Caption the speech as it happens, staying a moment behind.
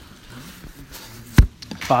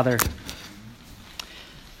Father,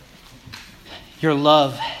 your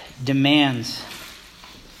love demands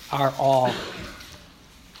our all.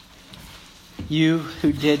 You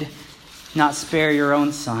who did not spare your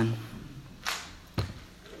own Son,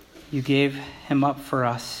 you gave him up for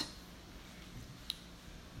us.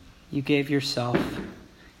 You gave yourself,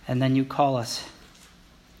 and then you call us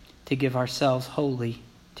to give ourselves wholly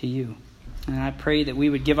to you. And I pray that we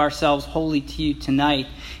would give ourselves wholly to you tonight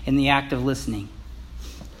in the act of listening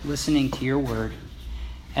to your word,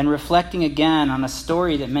 and reflecting again on a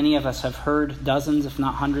story that many of us have heard dozens, if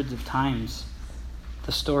not hundreds of times,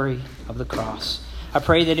 the story of the cross. I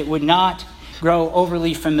pray that it would not grow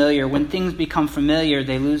overly familiar. When things become familiar,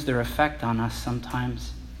 they lose their effect on us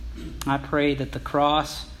sometimes. I pray that the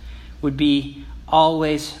cross would be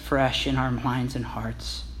always fresh in our minds and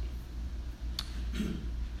hearts,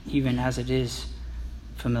 even as it is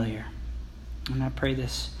familiar. And I pray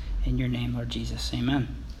this in your name, Lord Jesus.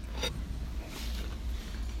 Amen.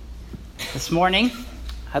 This morning,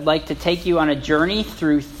 I'd like to take you on a journey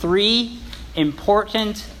through three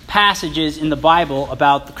important passages in the Bible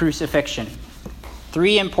about the crucifixion.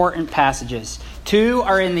 Three important passages. Two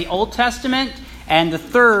are in the Old Testament, and the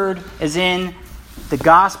third is in the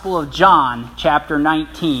Gospel of John, chapter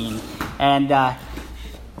 19. And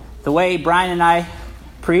the way Brian and I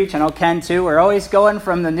preach, I know Ken too, we're always going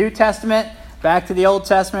from the New Testament back to the Old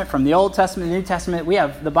Testament, from the Old Testament to the New Testament. We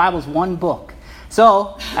have the Bible's one book.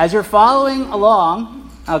 So, as you're following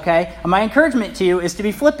along, okay, my encouragement to you is to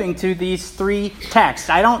be flipping to these three texts.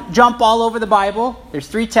 I don't jump all over the Bible. There's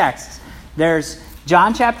three texts. There's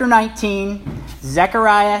John chapter 19,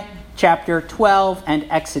 Zechariah chapter 12, and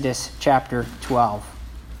Exodus chapter 12.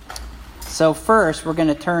 So first, we're going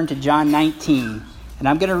to turn to John 19. And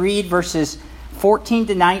I'm going to read verses 14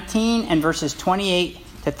 to 19 and verses 28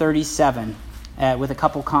 to 37 with a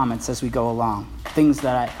couple comments as we go along. Things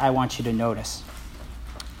that I want you to notice.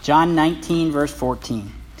 John 19, verse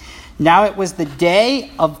 14. Now it was the day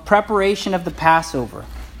of preparation of the Passover.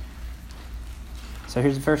 So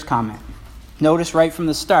here's the first comment. Notice right from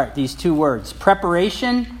the start these two words,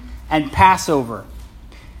 preparation and Passover.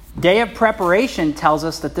 Day of preparation tells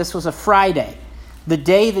us that this was a Friday, the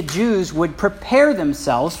day the Jews would prepare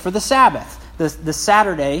themselves for the Sabbath, the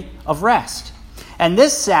Saturday of rest. And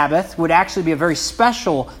this Sabbath would actually be a very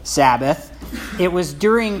special Sabbath. It was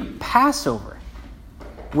during Passover,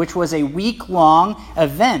 which was a week-long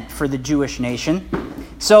event for the Jewish nation.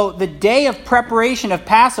 So the day of preparation of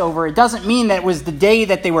Passover, it doesn't mean that it was the day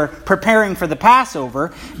that they were preparing for the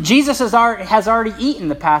Passover. Jesus has already eaten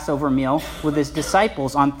the Passover meal with his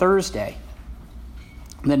disciples on Thursday,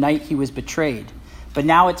 the night he was betrayed. But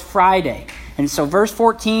now it's Friday. And so verse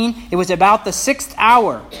 14, it was about the 6th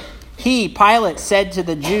hour. He, Pilate, said to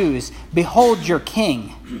the Jews, "Behold your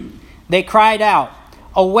king." They cried out,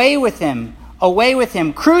 "Away with him! Away with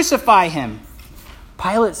him! Crucify him!"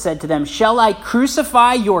 Pilate said to them, "Shall I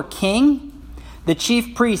crucify your king?" The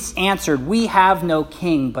chief priests answered, "We have no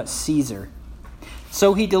king but Caesar."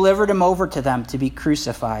 So he delivered him over to them to be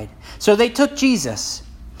crucified. So they took Jesus,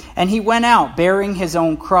 and he went out bearing his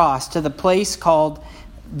own cross to the place called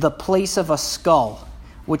the place of a skull,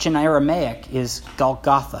 which in Aramaic is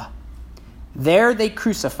Golgotha. There they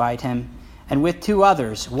crucified him, and with two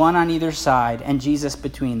others, one on either side, and Jesus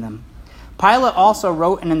between them. Pilate also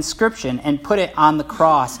wrote an inscription and put it on the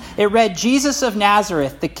cross. It read, "Jesus of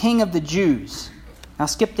Nazareth, the King of the Jews." Now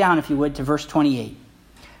skip down, if you would, to verse 28.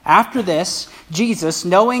 After this, Jesus,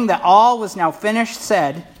 knowing that all was now finished,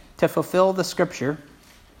 said, to fulfill the scripture,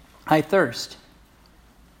 "I thirst."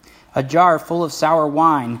 A jar full of sour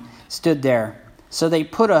wine stood there. So they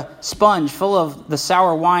put a sponge full of the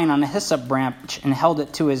sour wine on a hyssop branch and held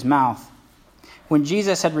it to his mouth. When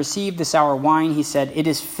Jesus had received the sour wine, he said, "It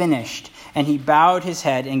is finished." And he bowed his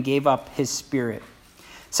head and gave up his spirit.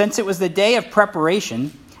 Since it was the day of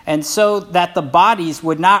preparation, and so that the bodies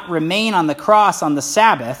would not remain on the cross on the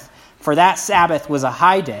Sabbath, for that Sabbath was a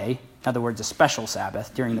high day, in other words, a special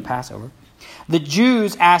Sabbath during the Passover, the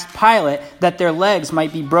Jews asked Pilate that their legs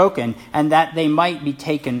might be broken and that they might be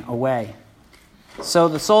taken away. So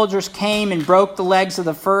the soldiers came and broke the legs of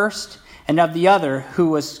the first and of the other who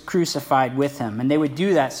was crucified with him. And they would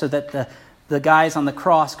do that so that the guys on the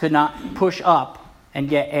cross could not push up and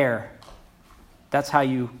get air. That's how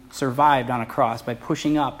you survived on a cross, by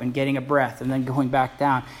pushing up and getting a breath and then going back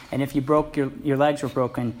down. And if you broke your legs were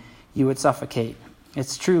broken, you would suffocate.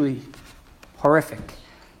 It's truly horrific.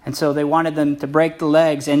 And so they wanted them to break the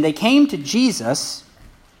legs. And they came to Jesus,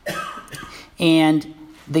 and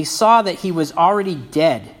they saw that he was already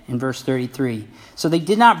dead in verse 33. So they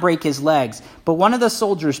did not break his legs. But one of the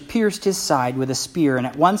soldiers pierced his side with a spear, and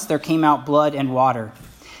at once there came out blood and water.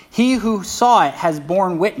 He who saw it has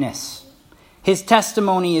borne witness. His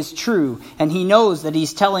testimony is true, and he knows that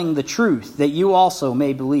he's telling the truth, that you also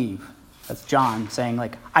may believe. That's John saying,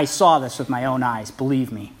 I saw this with my own eyes.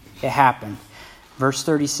 Believe me, it happened. Verse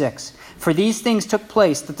 36, for these things took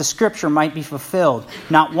place that the scripture might be fulfilled.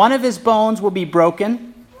 Not one of his bones will be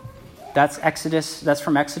broken. That's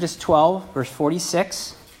from Exodus 12, verse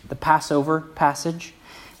 46, the Passover passage,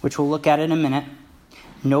 which we'll look at in a minute.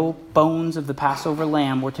 No bones of the Passover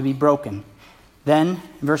lamb were to be broken. Then,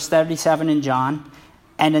 verse 37 in John,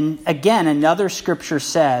 and again another scripture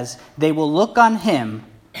says, they will look on him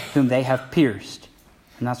whom they have pierced.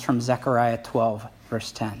 And that's from Zechariah 12,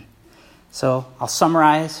 verse 10. So I'll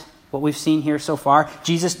summarize what we've seen here so far.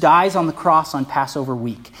 Jesus dies on the cross on Passover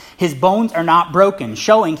week. His bones are not broken,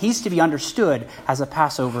 showing he's to be understood as a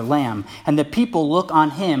Passover lamb. And the people look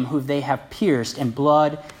on him who they have pierced, and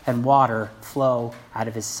blood and water flow out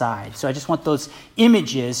of his side. So I just want those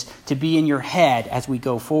images to be in your head as we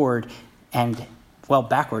go forward and,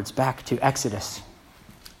 backwards, back to Exodus.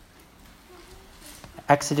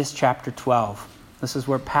 Exodus chapter 12. This is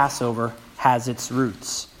where Passover has its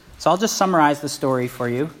roots. So I'll just summarize the story for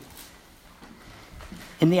you.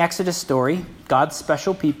 In the Exodus story, God's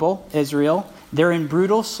special people, Israel, they're in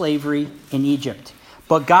brutal slavery in Egypt.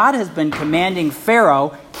 But God has been commanding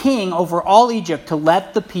Pharaoh, king over all Egypt, to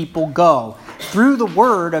let the people go through the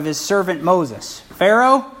word of his servant Moses.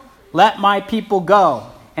 Pharaoh, let my people go.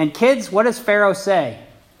 And kids, what does Pharaoh say?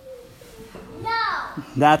 No.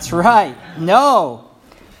 That's right. No.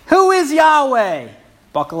 Who is Yahweh?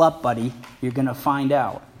 Buckle up, buddy. You're going to find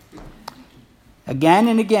out. Again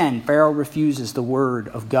and again, Pharaoh refuses the word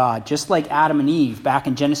of God. Just like Adam and Eve back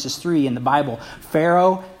in Genesis 3 in the Bible,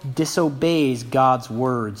 Pharaoh disobeys God's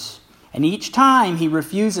words. And each time he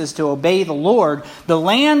refuses to obey the Lord, the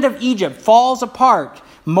land of Egypt falls apart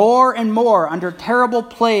more and more under terrible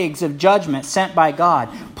plagues of judgment sent by God.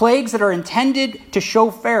 Plagues that are intended to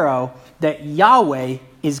show Pharaoh that Yahweh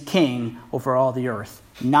is king over all the earth,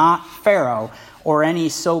 not Pharaoh or any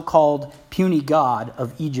so-called puny god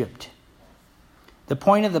of Egypt. The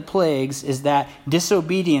point of the plagues is that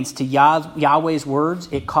disobedience to Yahweh's words,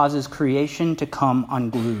 it causes creation to come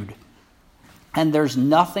unglued. And there's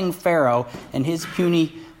nothing Pharaoh and his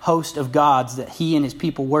puny host of gods that he and his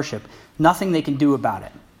people worship, nothing they can do about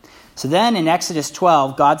it. So then in Exodus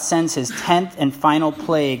 12, God sends his 10th and final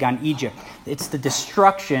plague on Egypt. It's the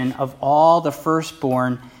destruction of all the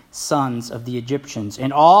firstborn sons of the Egyptians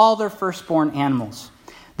and all their firstborn animals.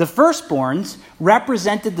 The firstborns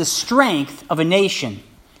represented the strength of a nation,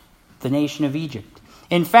 the nation of Egypt.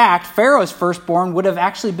 In fact, Pharaoh's firstborn would have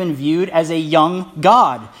actually been viewed as a young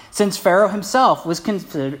god, since Pharaoh himself was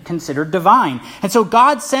considered divine. And so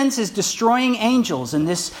God sends his destroying angels in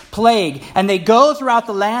this plague, and they go throughout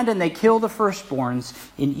the land and they kill the firstborns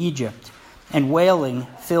in Egypt. And wailing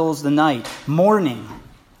fills the night, mourning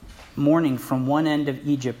from one end of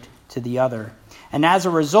Egypt to the other. And as a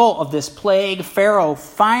result of this plague, Pharaoh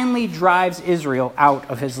finally drives Israel out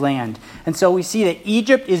of his land. And so we see that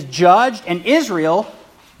Egypt is judged, and Israel,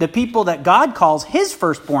 the people that God calls his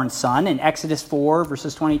firstborn son in Exodus 4,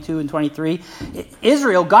 verses 22 and 23,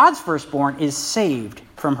 Israel, God's firstborn, is saved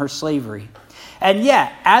from her slavery. And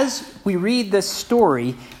yet, as we read this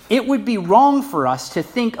story, it would be wrong for us to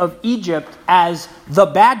think of Egypt as the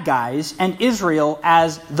bad guys and Israel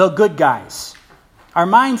as the good guys. Our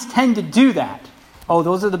minds tend to do that. Oh,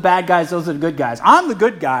 those are the bad guys, those are the good guys. I'm the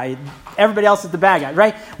good guy, everybody else is the bad guy,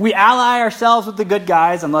 right? We ally ourselves with the good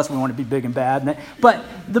guys, unless we want to be big and bad. But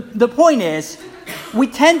the point is, we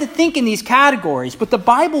tend to think in these categories, but the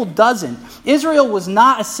Bible doesn't. Israel was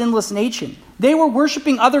not a sinless nation. They were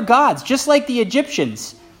worshiping other gods, just like the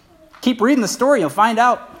Egyptians. Keep reading the story, you'll find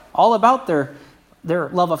out all about their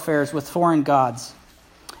love affairs with foreign gods.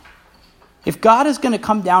 If God is going to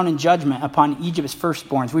come down in judgment upon Egypt's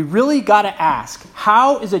firstborns, we really got to ask,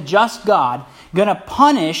 how is a just God going to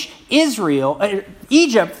punish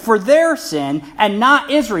Egypt for their sin and not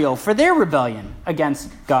Israel for their rebellion against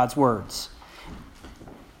God's words?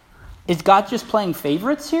 Is God just playing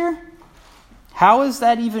favorites here? How is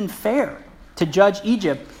that even fair to judge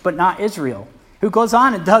Egypt but not Israel, who goes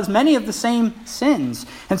on and does many of the same sins?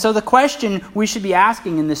 And so the question we should be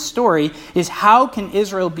asking in this story is, how can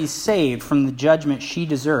Israel be saved from the judgment she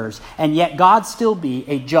deserves, and yet God still be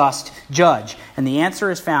a just judge? And the answer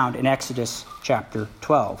is found in Exodus chapter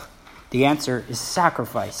 12. The answer is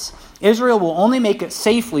sacrifice. Israel will only make it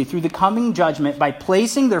safely through the coming judgment by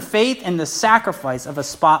placing their faith in the sacrifice of a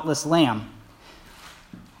spotless lamb.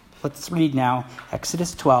 Let's read now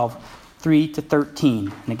Exodus 12, 3 to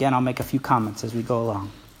 13. And again, I'll make a few comments as we go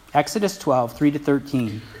along. Exodus 12, 3 to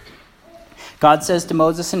 13. God says to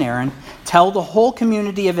Moses and Aaron, "Tell the whole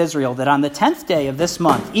community of Israel that on the 10th day of this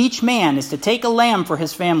month, each man is to take a lamb for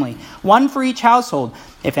his family, one for each household.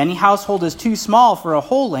 If any household is too small for a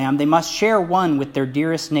whole lamb, they must share one with their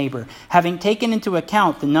dearest neighbor, having taken into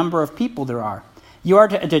account the number of people there are. You are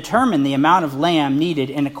to determine the amount of lamb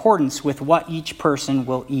needed in accordance with what each person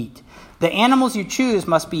will eat. The animals you choose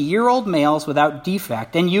must be year-old males without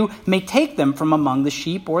defect, and you may take them from among the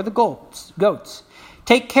sheep or the goats.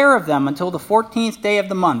 Take care of them until the 14th day of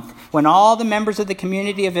the month, when all the members of the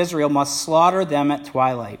community of Israel must slaughter them at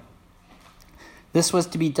twilight." This was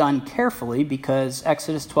to be done carefully because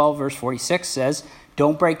Exodus 12, verse 46 says,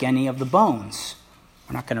 "Don't break any of the bones."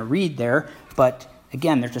 We're not going to read there, but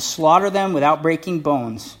again, they're to slaughter them without breaking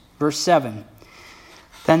bones. Verse 7,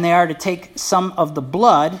 "Then they are to take some of the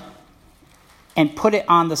blood and put it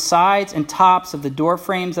on the sides and tops of the door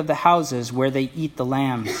frames of the houses where they eat the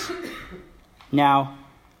lambs." Now,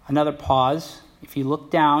 another pause. If you look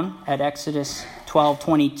down at Exodus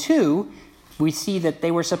 12:22, we see that they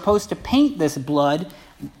were supposed to paint this blood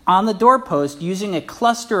on the doorpost using a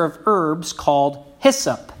cluster of herbs called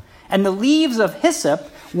hyssop. And the leaves of hyssop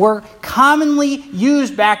were commonly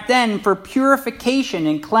used back then for purification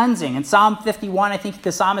and cleansing. In Psalm 51, I think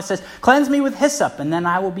the psalmist says, "Cleanse me with hyssop, and then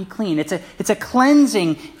I will be clean." It's a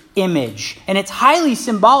cleansing image, and it's highly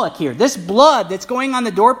symbolic here. This blood that's going on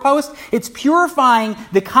the doorpost, it's purifying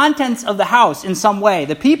the contents of the house in some way,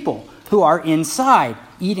 the people who are inside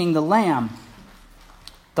eating the lamb.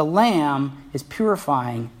 The lamb is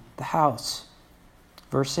purifying the house.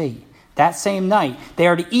 Verse 8, "That same night they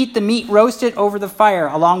are to eat the meat roasted over the fire,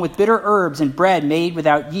 along with bitter herbs and bread made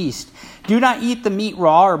without yeast. Do not eat the meat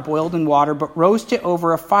raw or boiled in water, but roast it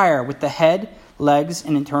over a fire with the head, legs,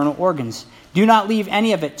 and internal organs. Do not leave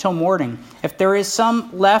any of it till morning. If there is some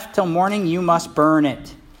left till morning, you must burn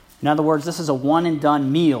it." In other words, this is a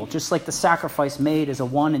one-and-done meal, just like the sacrifice made is a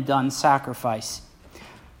one-and-done sacrifice.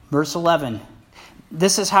 Verse 11,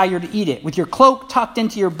 "This is how you're to eat it, with your cloak tucked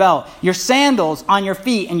into your belt, your sandals on your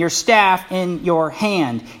feet, and your staff in your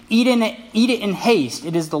hand. Eat it in haste.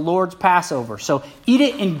 It is the Lord's Passover." So eat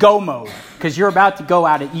it in go mode, because you're about to go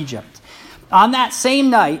out of Egypt. "On that same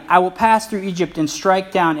night, I will pass through Egypt and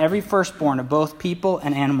strike down every firstborn of both people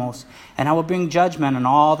and animals, and I will bring judgment on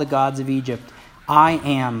all the gods of Egypt. I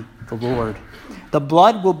am the Lord. The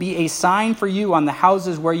blood will be a sign for you on the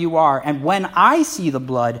houses where you are, and when I see the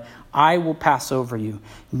blood, I will pass over you.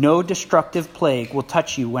 No destructive plague will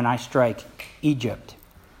touch you when I strike Egypt."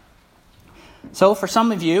 So for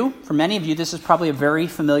many of you, this is probably a very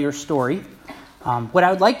familiar story. What I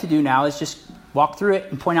would like to do now is just walk through it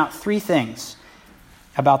and point out three things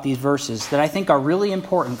about these verses that I think are really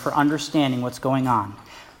important for understanding what's going on.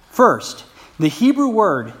 First, the Hebrew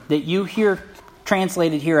word that you hear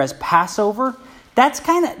translated here as Passover, that's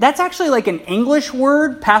actually like an English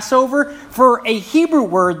word, Passover, for a Hebrew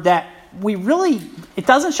word that it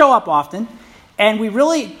doesn't show up often, and we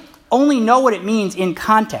really only know what it means in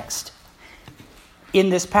context in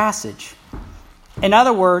this passage. In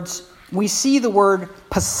other words, we see the word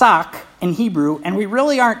Pesach in Hebrew, and we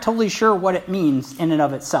really aren't totally sure what it means in and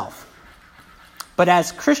of itself. But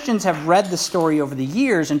as Christians have read the story over the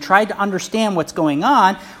years and tried to understand what's going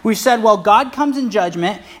on, we've said, well, God comes in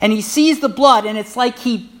judgment, and he sees the blood, and it's like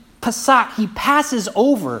he passes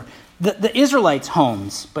over the Israelites'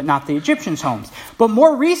 homes, but not the Egyptians' homes. But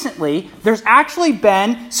more recently, there's actually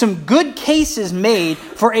been some good cases made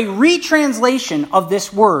for a retranslation of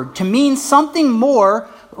this word to mean something more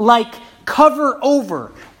like cover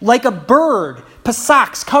over, like a bird.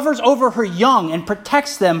 Pesach covers over her young and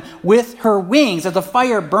protects them with her wings as the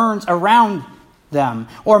fire burns around them.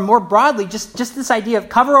 Or more broadly, just this idea of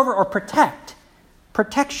cover over or protect.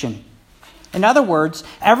 Protection. In other words,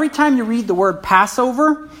 every time you read the word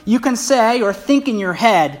Passover, you can say or think in your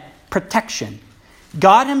head, protection.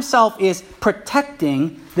 God himself is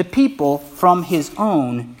protecting the people from his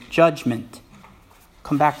own judgment.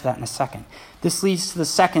 Come back to that in a second. This leads to the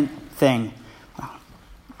second thing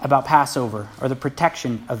about Passover, or the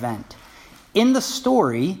protection event. In the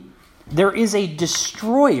story, there is a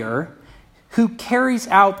destroyer who carries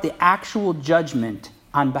out the actual judgment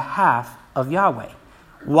on behalf of Yahweh,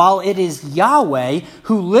 while it is Yahweh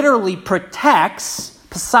who literally protects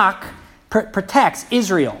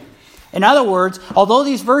Israel. In other words, although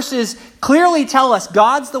these verses clearly tell us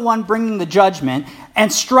God's the one bringing the judgment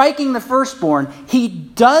and striking the firstborn, he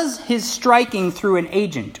does his striking through an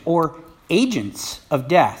agent or agents of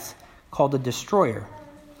death called a destroyer.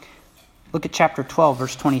 Look at chapter 12,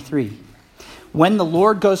 verse 23. When the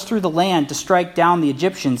Lord goes through the land to strike down the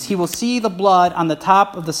Egyptians, he will see the blood on the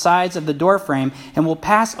top of the sides of the doorframe and will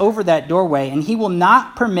pass over that doorway, and he will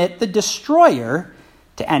not permit the destroyer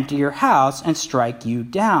to enter your house and strike you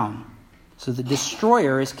down. So the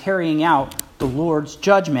destroyer is carrying out the Lord's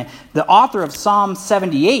judgment. The author of Psalm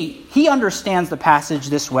 78, he understands the passage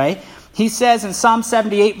this way. He says in Psalm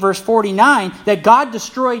 78, verse 49, that God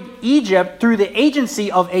destroyed Egypt through the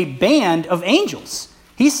agency of a band of angels.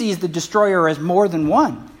 He sees the destroyer as more than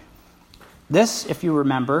one. This, if you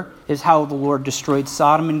remember, is how the Lord destroyed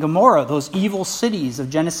Sodom and Gomorrah, those evil cities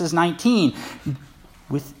of Genesis 19,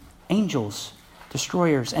 with angels,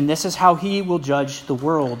 destroyers. And this is how he will judge the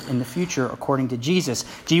world in the future, according to Jesus.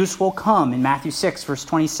 Jesus will come in Matthew 16,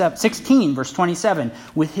 verse 27,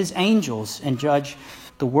 with his angels and judge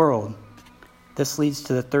the world. This leads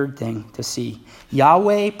to the third thing to see.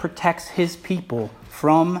 Yahweh protects his people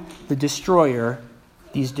from the destroyer,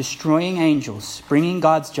 these destroying angels, bringing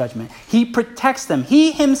God's judgment. He protects them.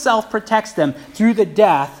 He himself protects them through the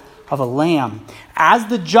death of a lamb. As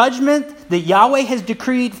the judgment that Yahweh has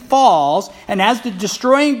decreed falls, and as the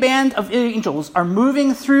destroying band of angels are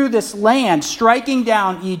moving through this land, striking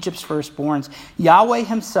down Egypt's firstborns, Yahweh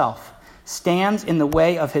himself stands in the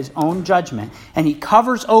way of his own judgment, and he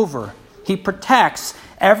covers over, he protects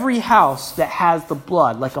every house that has the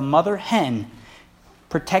blood, like a mother hen,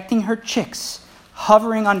 protecting her chicks,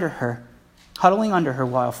 huddling under her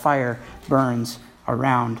while fire burns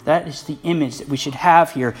around. That is the image that we should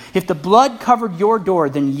have here. If the blood covered your door,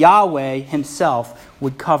 then Yahweh himself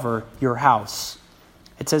would cover your house.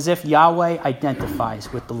 It's as if Yahweh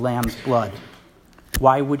identifies with the lamb's blood.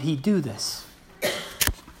 Why would he do this?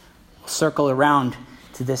 We'll circle around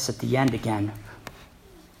to this at the end again,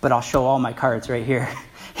 but I'll show all my cards right here.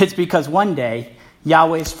 It's because one day,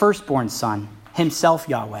 Yahweh's firstborn son, himself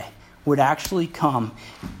Yahweh, would actually come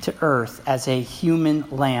to earth as a human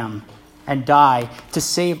lamb and die to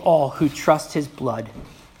save all who trust his blood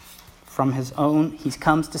from his own. He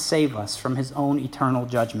comes to save us from his own eternal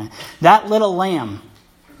judgment. That little lamb,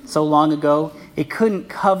 so long ago, it couldn't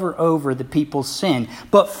cover over the people's sin.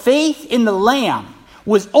 But faith in the lamb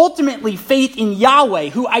was ultimately faith in Yahweh,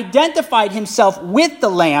 who identified himself with the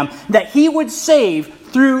lamb, that he would save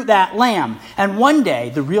through that lamb. And one day,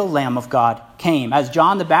 the real Lamb of God came. As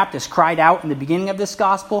John the Baptist cried out in the beginning of this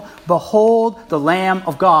gospel, "Behold the Lamb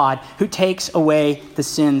of God who takes away the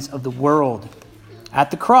sins of the world."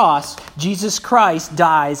 At the cross, Jesus Christ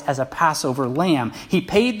dies as a Passover lamb. He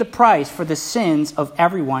paid the price for the sins of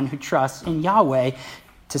everyone who trusts in Yahweh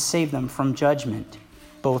to save them from judgment,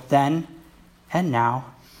 both then and now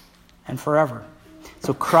and forever.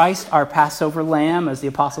 So Christ, our Passover lamb, as the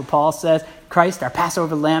Apostle Paul says, Christ, our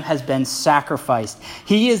Passover lamb, has been sacrificed.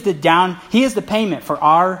 He is the payment for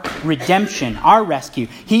our redemption, our rescue.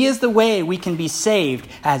 He is the way we can be saved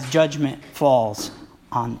as judgment falls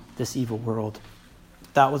on this evil world.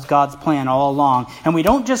 That was God's plan all along. And we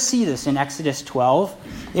don't just see this in Exodus 12.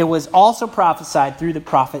 It was also prophesied through the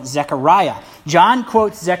prophet Zechariah. John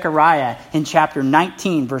quotes Zechariah in chapter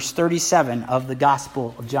 19, verse 37 of the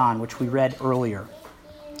Gospel of John, which we read earlier.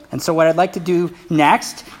 And so what I'd like to do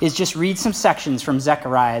next is just read some sections from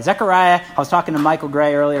Zechariah. Zechariah, I was talking to Michael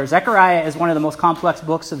Gray earlier. Zechariah is one of the most complex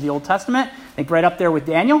books of the Old Testament. I think right up there with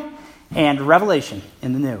Daniel and Revelation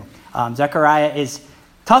in the New. Zechariah is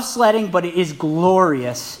tough sledding, but it is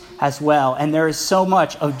glorious as well. And there is so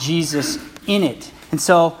much of Jesus in it. And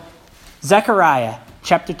so Zechariah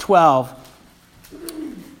chapter 12,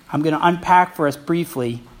 I'm going to unpack for us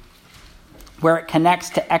briefly where it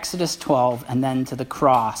connects to Exodus 12 and then to the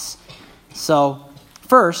cross. So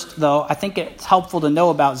first, though, I think it's helpful to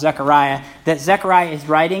know about Zechariah that Zechariah is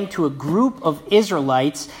writing to a group of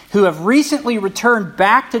Israelites who have recently returned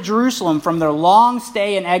back to Jerusalem from their long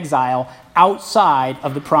stay in exile outside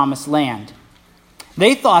of the Promised Land.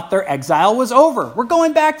 They thought their exile was over. We're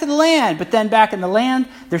going back to the land. But then back in the land,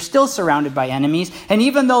 they're still surrounded by enemies. And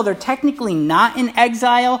even though they're technically not in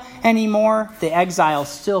exile anymore, the exile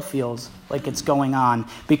still feels like it's going on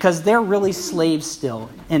because they're really slaves still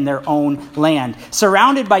in their own land,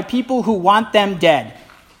 surrounded by people who want them dead.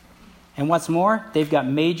 And what's more, they've got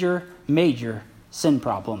major sin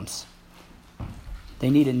problems. They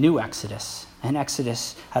need a new Exodus, an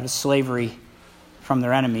Exodus out of slavery from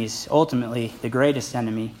their enemies, ultimately the greatest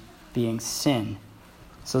enemy being sin.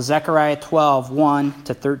 So Zechariah 12, 1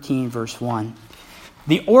 to 13, verse 1.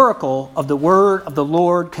 The oracle of the word of the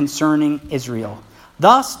Lord concerning Israel.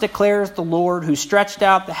 Thus declares the Lord, who stretched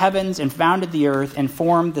out the heavens and founded the earth and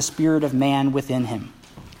formed the spirit of man within him.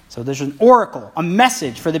 So there's an oracle, a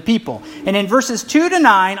message for the people. And in verses 2 to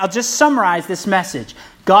 9, I'll just summarize this message.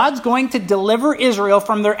 God's going to deliver Israel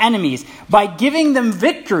from their enemies by giving them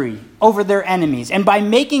victory over their enemies and by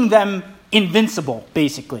making them invincible,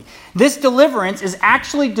 basically. This deliverance is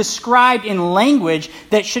actually described in language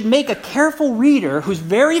that should make a careful reader who's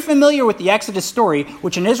very familiar with the Exodus story,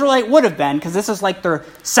 which an Israelite would have been, because this is like their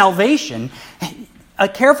salvation. A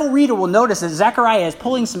careful reader will notice that Zechariah is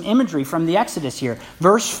pulling some imagery from the Exodus here.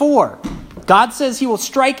 Verse 4, God says he will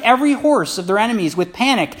strike every horse of their enemies with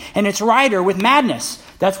panic and its rider with madness.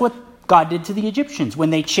 That's what God did to the Egyptians when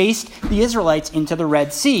they chased the Israelites into the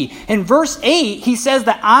Red Sea. In verse 8, he says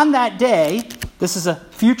that on that day, this is a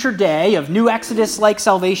future day of new Exodus-like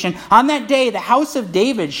salvation, on that day the house of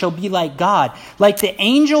David shall be like God, like the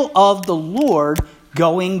angel of the Lord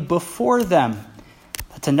going before them.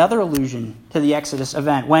 That's another allusion to the Exodus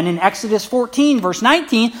event. When in Exodus 14, verse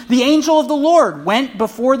 19, the angel of the Lord went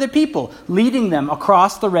before the people, leading them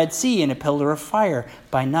across the Red Sea in a pillar of fire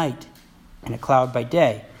by night and a cloud by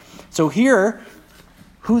day. So here,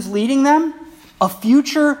 who's leading them? A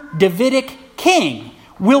future Davidic king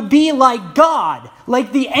will be like God,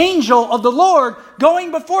 like the angel of the Lord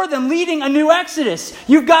going before them, leading a new Exodus.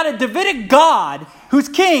 You've got a Davidic God who's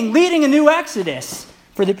king leading a new Exodus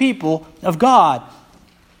for the people of God,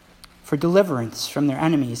 for deliverance from their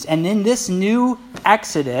enemies. And in this new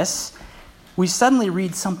Exodus, we suddenly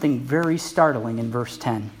read something very startling in verse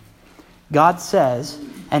 10. God says,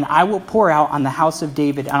 "And I will pour out on the house of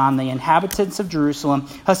David and on the inhabitants of Jerusalem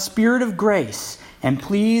a spirit of grace and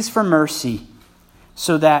pleas for mercy,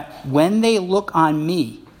 so that when they look on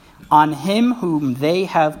me, on him whom they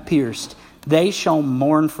have pierced, they shall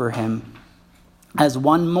mourn for him as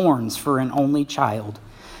one mourns for an only child,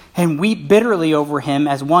 and weep bitterly over him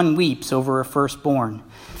as one weeps over a firstborn."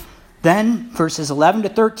 Then, verses 11 to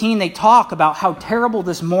 13, they talk about how terrible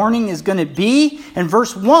this mourning is going to be. And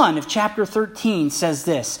verse 1 of chapter 13 says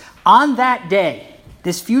this: "On that day,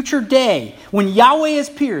 this future day, when Yahweh is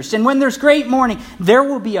pierced, and when there's great mourning, there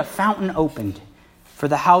will be a fountain opened for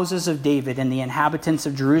the houses of David and the inhabitants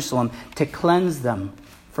of Jerusalem to cleanse them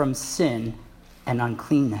from sin and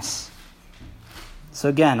uncleanness." So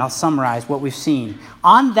again, I'll summarize what we've seen.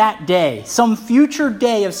 On that day, some future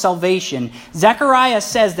day of salvation, Zechariah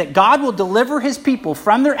says that God will deliver his people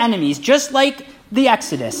from their enemies, just like the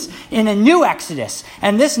Exodus, in a new Exodus.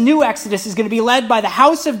 And this new Exodus is going to be led by the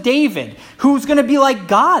house of David, who's going to be like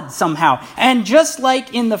God somehow. And just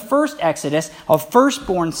like in the first Exodus, a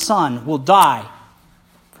firstborn son will die.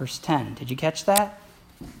 Verse 10, did you catch that?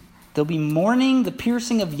 They'll be mourning the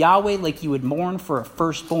piercing of Yahweh like you would mourn for a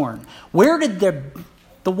firstborn. Where did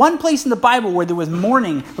the one place in the Bible where there was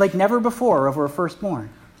mourning like never before over a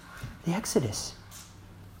firstborn? The Exodus.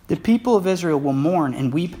 The people of Israel will mourn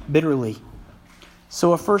and weep bitterly.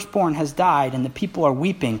 So a firstborn has died and the people are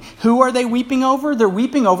weeping. Who are they weeping over? They're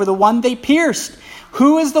weeping over the one they pierced.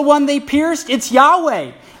 Who is the one they pierced? It's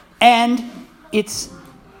Yahweh. And it's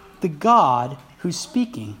the God who's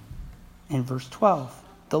speaking in verse 12.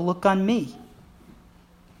 They'll look on me.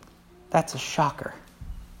 That's a shocker.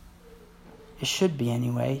 It should be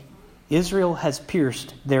anyway. Israel has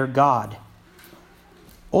pierced their God.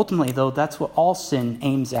 Ultimately, though, that's what all sin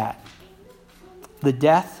aims at. The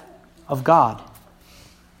death of God.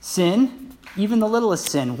 Sin, even the littlest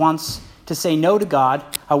sin, wants to say no to God.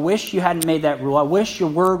 I wish you hadn't made that rule. I wish your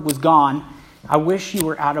word was gone. I wish you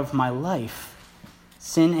were out of my life.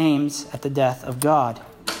 Sin aims at the death of God.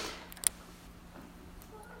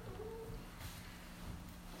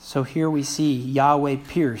 So here we see Yahweh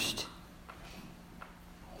pierced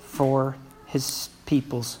for his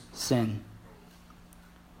people's sin.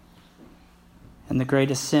 And the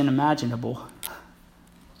greatest sin imaginable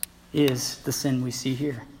is the sin we see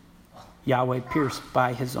here. Yahweh pierced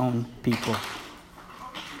by his own people.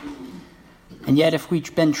 And yet, if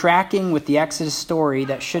we've been tracking with the Exodus story,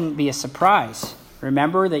 that shouldn't be a surprise.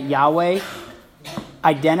 Remember that Yahweh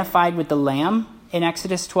identified with the lamb in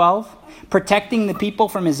Exodus 12? Protecting the people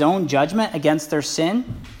from his own judgment against their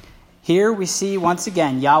sin. Here we see once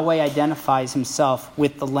again Yahweh identifies himself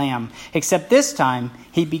with the lamb. Except this time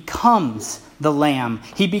he becomes the lamb.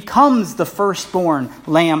 He becomes the firstborn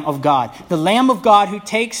lamb of God. The lamb of God who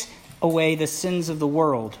takes away the sins of the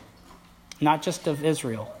world. Not just of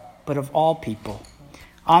Israel, but of all people.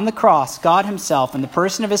 On the cross, God himself, in the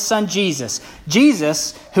person of his son Jesus,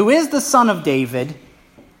 who is the son of David,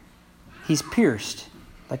 he's pierced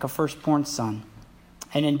like a firstborn son.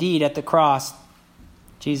 And indeed, at the cross,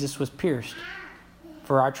 Jesus was pierced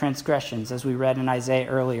for our transgressions, as we read in Isaiah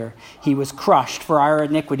earlier. He was crushed for our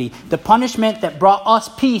iniquity. The punishment that brought us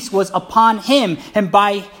peace was upon him, and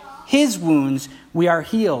by his wounds we are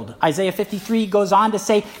healed. Isaiah 53 goes on to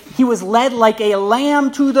say, he was led like a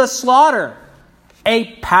lamb to the slaughter,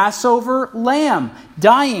 A Passover lamb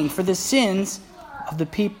dying for the sins of the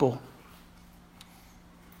people.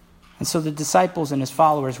 And so the disciples and his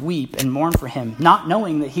followers weep and mourn for him, not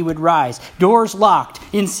knowing that he would rise. Doors locked,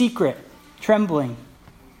 in secret, trembling.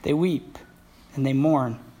 They weep and they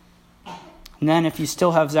mourn. And then if you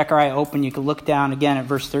still have Zechariah open, you can look down again at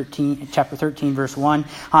chapter 13, verse 1.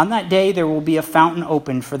 On that day there will be a fountain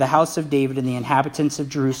opened for the house of David and the inhabitants of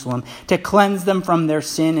Jerusalem to cleanse them from their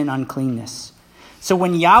sin and uncleanness. So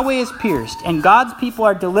when Yahweh is pierced and God's people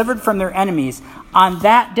are delivered from their enemies, on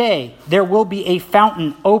that day there will be a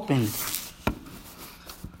fountain opened.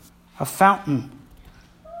 A fountain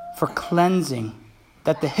for cleansing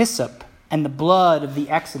that the hyssop and the blood of the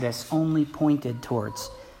Exodus only pointed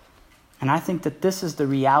towards. And I think that this is the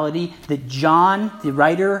reality that John, the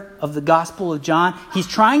writer of the Gospel of John, he's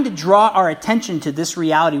trying to draw our attention to this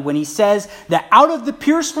reality when he says that out of the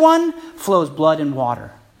pierced one flows blood and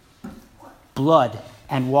water. Blood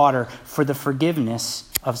and water for the forgiveness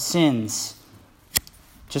of sins.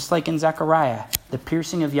 Just like in Zechariah, the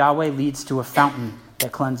piercing of Yahweh leads to a fountain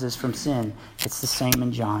that cleanses from sin. It's the same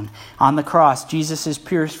in John. On the cross, Jesus is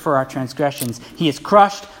pierced for our transgressions. He is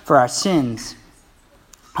crushed for our sins.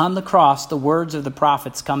 On the cross, the words of the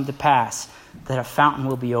prophets come to pass, that a fountain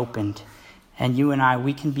will be opened, and you and I,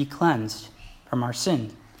 we can be cleansed from our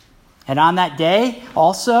sin. And on that day,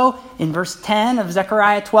 also, in verse 10 of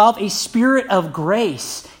Zechariah 12, a spirit of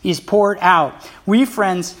grace is poured out. We,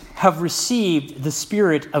 friends, have received the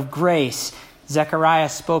spirit of grace Zechariah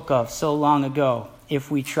spoke of so long ago, if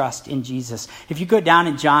we trust in Jesus. If you go down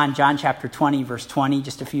in John chapter 20, verse 20,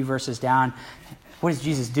 just a few verses down, what does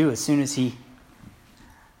Jesus do as soon as he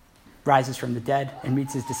rises from the dead and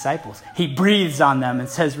meets his disciples? He breathes on them and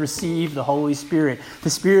says, receive the Holy Spirit. The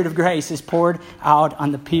Spirit of grace is poured out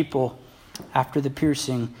on the people after the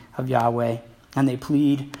piercing of Yahweh. And they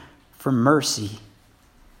plead for mercy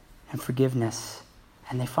and forgiveness.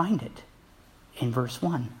 And they find it in verse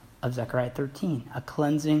 1 of Zechariah 13. A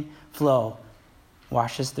cleansing flow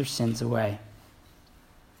washes their sins away.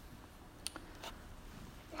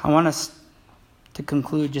 I want us to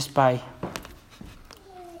conclude just by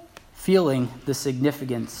feeling the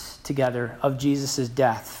significance together of Jesus'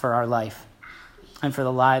 death for our life and for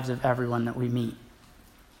the lives of everyone that we meet.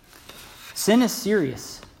 Sin is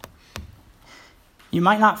serious. You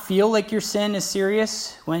might not feel like your sin is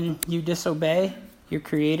serious when you disobey your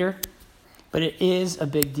Creator, but it is a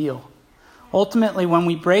big deal. Ultimately, when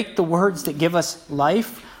we break the words that give us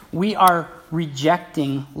life, we are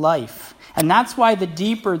rejecting life. And that's why the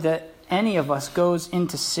deeper that any of us goes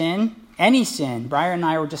into sin, any sin, Brian and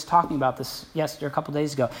I were just talking about this yesterday, a couple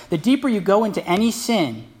days ago. The deeper you go into any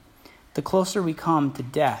sin, the closer we come to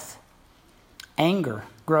death. Anger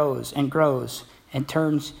grows and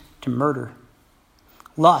turns to murder.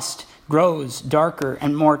 Lust grows darker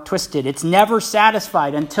and more twisted. It's never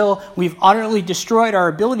satisfied until we've utterly destroyed our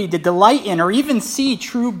ability to delight in or even see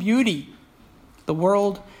true beauty. The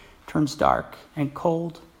world turns dark and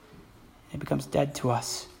cold. It becomes dead to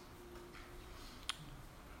us.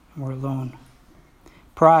 We're alone.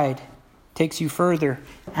 Pride takes you further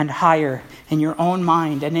and higher in your own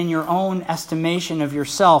mind and in your own estimation of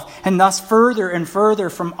yourself, and thus further and further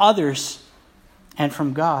from others and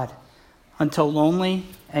from God, until lonely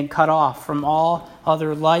and cut off from all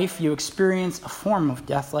other life, you experience a form of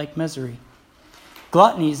death-like misery.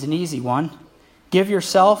 Gluttony is an easy one. Give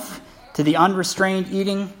yourself to the unrestrained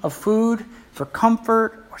eating of food for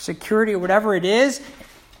comfort or security or whatever it is,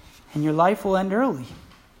 and your life will end early.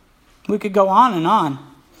 We could go on and on,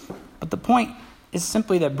 but the point is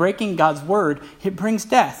simply that breaking God's word, it brings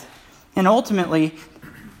death. And ultimately,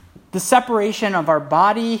 the separation of our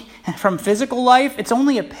body from physical life, it's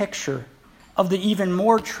only a picture of the even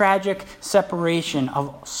more tragic separation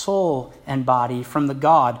of soul and body from the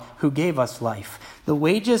God who gave us life. The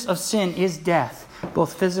wages of sin is death,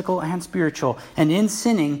 both physical and spiritual. And in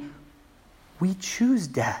sinning, we choose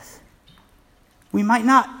death. We might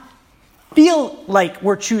not feel like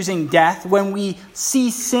we're choosing death when we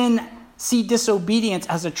see sin, see disobedience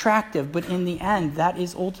as attractive, but in the end, that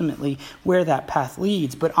is ultimately where that path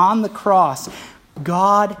leads. But on the cross,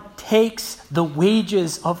 God takes the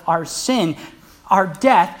wages of our sin, our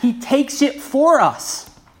death, he takes it for us.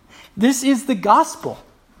 This is the gospel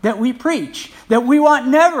that we preach, that we want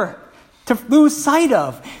never to lose sight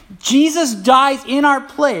of. Jesus dies in our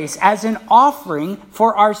place as an offering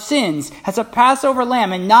for our sins, as a Passover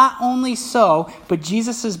lamb. And not only so, but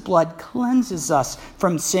Jesus' blood cleanses us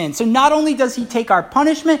from sin. So not only does he take our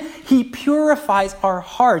punishment, he purifies our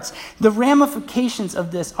hearts. The ramifications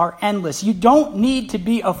of this are endless. You don't need to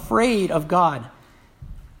be afraid of God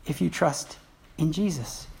if you trust in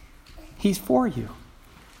Jesus. He's for you.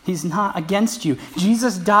 He's not against you.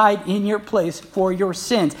 Jesus died in your place for your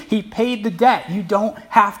sins. He paid the debt. You don't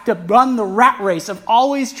have to run the rat race of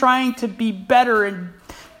always trying to be better and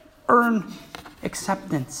earn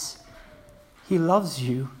acceptance. He loves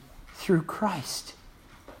you through Christ.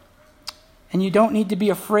 And you don't need to be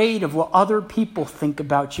afraid of what other people think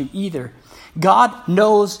about you either. God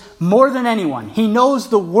knows more than anyone. He knows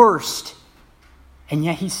the worst. And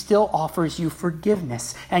yet he still offers you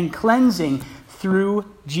forgiveness and cleansing through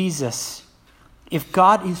Jesus. If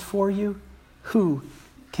God is for you, who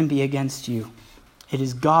can be against you? It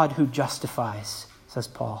is God who justifies, says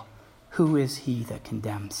Paul. Who is he that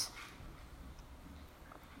condemns?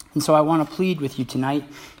 And so I want to plead with you tonight,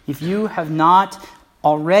 if you have not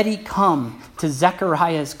already come to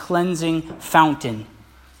Zechariah's cleansing fountain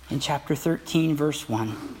in chapter 13, verse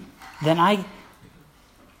 1, then I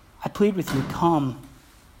plead with you, come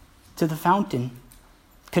to the fountain,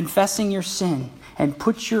 confessing your sin, and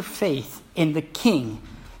put your faith in the King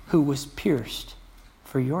who was pierced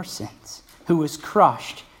for your sins, who was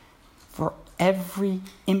crushed for every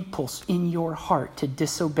impulse in your heart to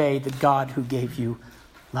disobey the God who gave you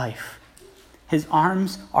life. His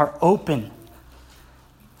arms are open,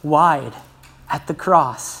 wide, at the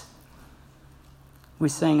cross. We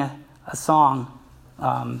sang a song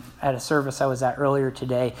at a service I was at earlier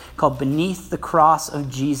today called Beneath the Cross of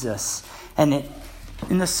Jesus. And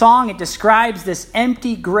in the song, it describes this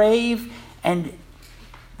empty grave and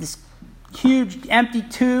this huge empty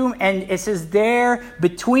tomb. And it says, there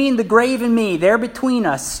between the grave and me, there between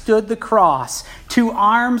us stood the cross, two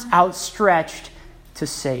arms outstretched to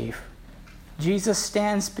save. Jesus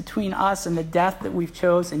stands between us and the death that we've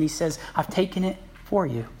chosen. And he says, I've taken it for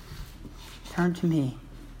you. Turn to me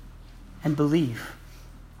and believe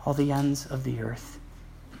all the ends of the earth.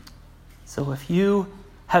 So if you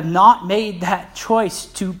have not made that choice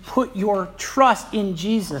to put your trust in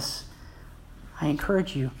Jesus, I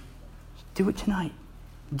encourage you, do it tonight.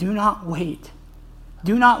 Do not wait.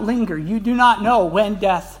 Do not linger. You do not know when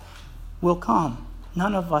death will come.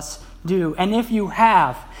 None of us do. And if you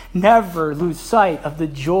have, never lose sight of the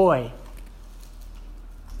joy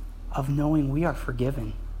of knowing we are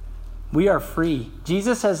forgiven. We are free.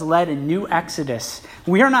 Jesus has led a new exodus.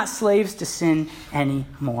 We are not slaves to sin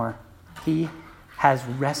anymore. He has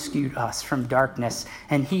rescued us from darkness,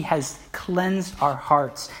 and he has cleansed our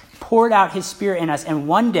hearts, poured out his Spirit in us. And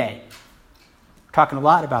one day, we're talking a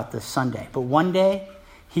lot about this Sunday, but one day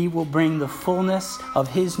he will bring the fullness of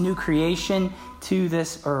his new creation to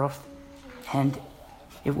this earth, and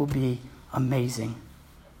it will be amazing.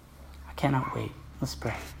 I cannot wait. Let's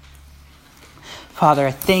pray. Father,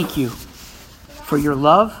 I thank you for your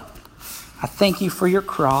love. I thank you for your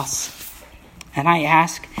cross. And I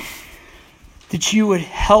ask that you would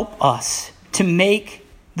help us to make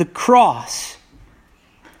the cross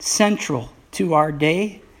central to our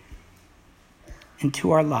day and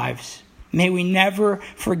to our lives. May we never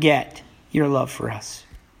forget your love for us.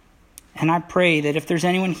 And I pray that if there's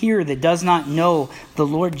anyone here that does not know the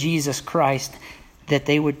Lord Jesus Christ, that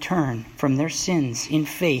they would turn from their sins in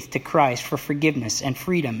faith to Christ for forgiveness and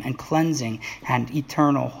freedom and cleansing and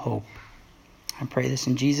eternal hope. I pray this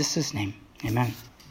in Jesus' name. Amen.